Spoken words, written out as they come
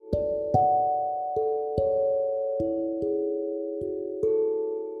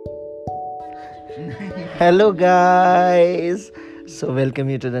Hello, guys. So, welcome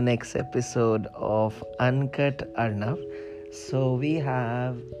you to the next episode of Uncut Arnav. So, we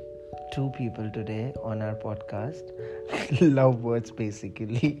have two people today on our podcast, love words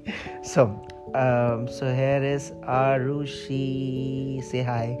basically. So here is Arushi. Say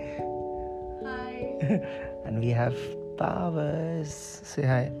hi. Hi. And we have pawas. Say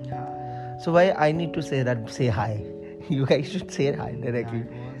hi. So why I need to say that? Say hi. You guys should say hi directly.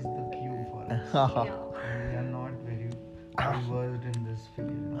 That was the cue for us. Yeah. We are not very versed in this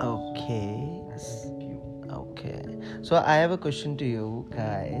field. Okay. That is the cue. Okay. So I have a question to you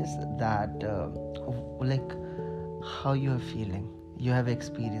guys that like how you are feeling. You have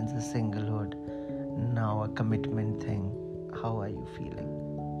experienced the singlehood, now a commitment thing. How are you feeling?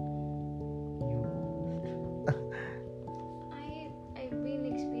 I've been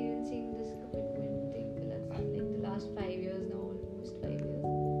experiencing this commitment thing the last 5 years now, almost 5 years.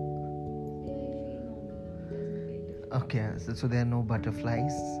 Yeah, I feel normal now. It doesn't feel different. Okay, so there are no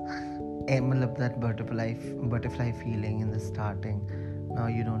butterflies. Matlab that butterfly feeling in the starting. Now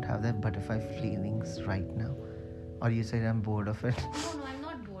you don't have that butterfly feelings right now. Or you said I'm bored of it. No, I'm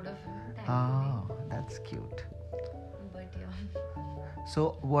not bored of him. Thankfully. Oh, that's cute. But yeah.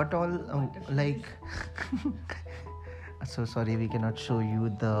 So what all like? So sorry, we cannot show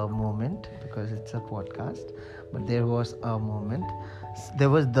you the moment because it's a podcast. But there was a moment. There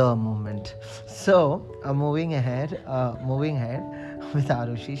was the moment. So moving ahead with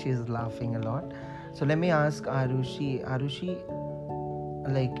Arushi. She's laughing a lot. So let me ask Arushi. Arushi,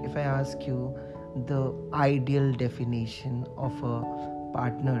 like if I ask you the ideal definition of a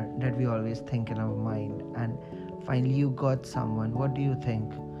partner that we always think in our mind, and finally you got someone, what do you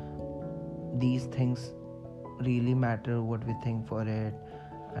think? These things really matter, what we think for it,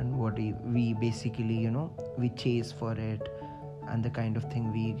 and what we basically we chase for it, and the kind of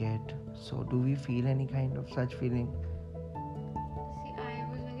thing we get. So do we feel any kind of such feeling? See, I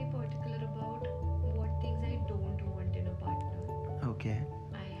was very particular about what things I don't want in a partner. Okay.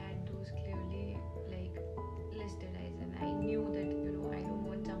 I had those clearly listed as, and I knew that I don't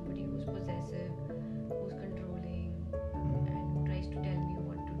want somebody who's possessive, who's controlling, and who tries to tell me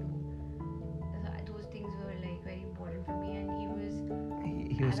what to do. Those things were very important for me, and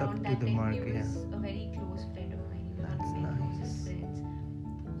He was up around to that the time mark. he Yeah. was a very close friend of mine. He was That's one of my closest nice. friends.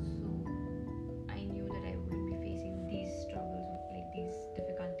 So I knew that I wouldn't be facing these struggles, these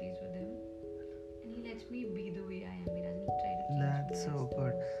difficulties with him, and he lets me be the way I am. He doesn't try to change me. That's so the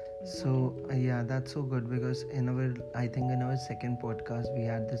good. most So important yeah, that's so good because I think in our second podcast we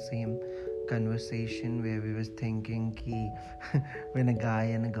had the same conversation where we was thinking ki when a guy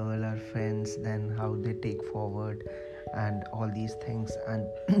and a girl are friends, then how they take forward and all these things.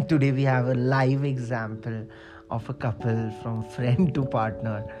 And today we have a live example of a couple from friend to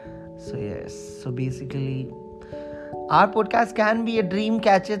partner. So yes, so basically our podcast can be a dream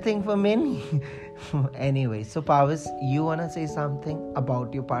catcher thing for many. Anyway, so Pawas, you wanna say something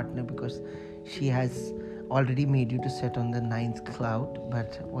about your partner because she has already made you to sit on the ninth cloud.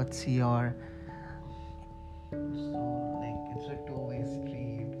 But what's your? So, it's a two-way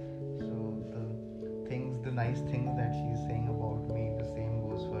street. So, the nice things that she's saying about me, the same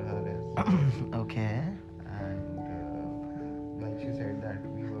goes for her as. Okay. And like she said that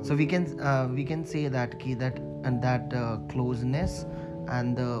we were. So we can say that that closeness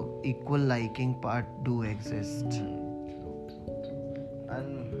and the equal liking part do exist.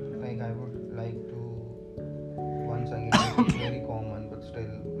 And I would like to once again, it's very common, but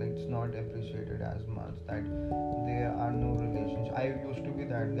still, it's not appreciated as much that there are no relationships. I used to be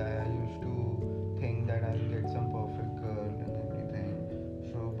that guy. I used to think that I will get some perfect girl and everything.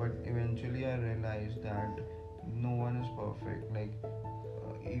 So, but eventually I realized that no one is perfect.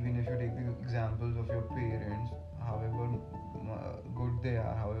 Even if you take the examples of your parents, however good they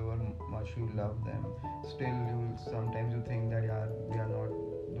are, however much you love them, still sometimes you think that yeah, they are not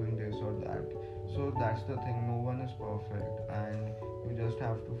doing this or that. So that's the thing, no one is perfect, and you just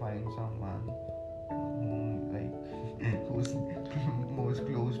have to find someone whom who's most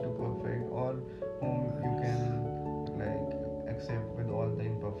close to perfect, or whom you can accept with all the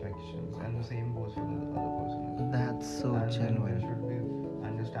imperfections, and the same goes for the other person as well. That's so And then there genuine. should be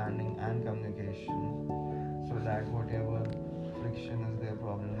understanding and communication, so that whatever friction is there,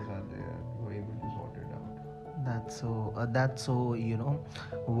 problems are there, you're able to sort it out. That's so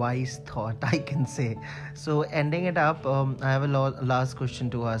wise thought, I can say. So ending it up, I have a last question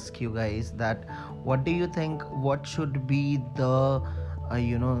to ask you guys. That what do you think? What should be the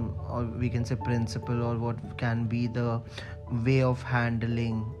or we can say principle, or what can be the way of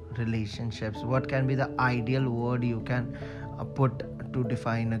handling relationships? What can be the ideal word you can put to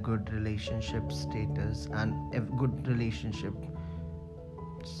define a good relationship status and a good relationship?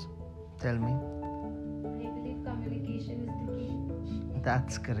 Tell me. I believe communication is the key.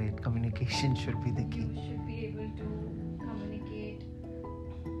 That's great. Communication should be the key. You should be able to communicate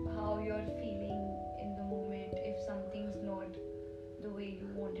how you're feeling in the moment. If something's not the way you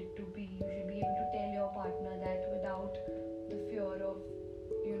want it to be, you should be able to tell your partner that without the fear of,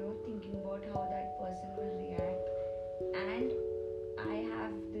 thinking about how that person will react. And I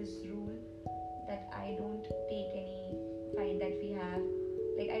have this rule that I don't take any fight that we have,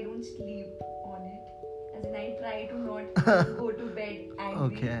 like I don't sleep on it. As in, I try to not go to bed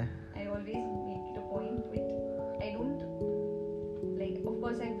angry. Okay. I always make it a point, but I don't, like, of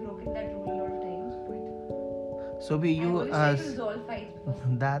course I've broken that rule a lot of times, but So be I you always try to as. resolve fights because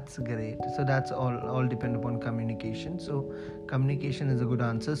That's great. So that's all depend upon communication. So communication is a good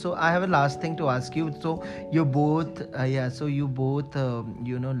answer. So I have a last thing to ask you. So you both so you both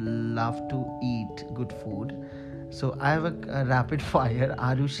love to eat good food. So I have a rapid fire.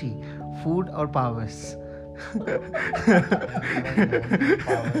 Arushi, food or powers?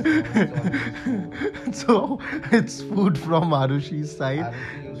 So it's food from Arushi's side.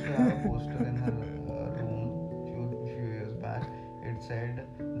 Arushi used to have a poster in her room few years back. It said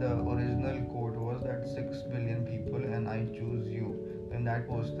the original quote was that 6 billion people and I choose you. In that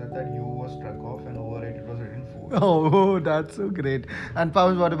poster, that you was struck off, and over it was written food. Oh, that's so great. And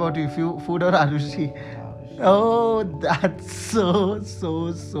Pavs, what about you? Food or Arushi? Arushi. Oh, that's so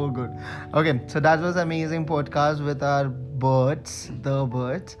good. Okay, so that was amazing podcast with our the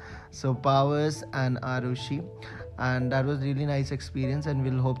birds. So Powers and Arushi, and that was really nice experience. And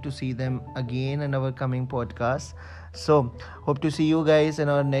we'll hope to see them again in our coming podcast. So hope to see you guys in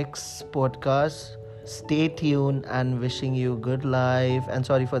our next podcast. Stay tuned and wishing you good life. And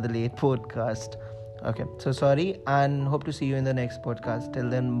sorry for the late podcast. Okay, so sorry and hope to see you in the next podcast. Till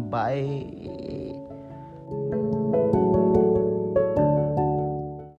then, bye.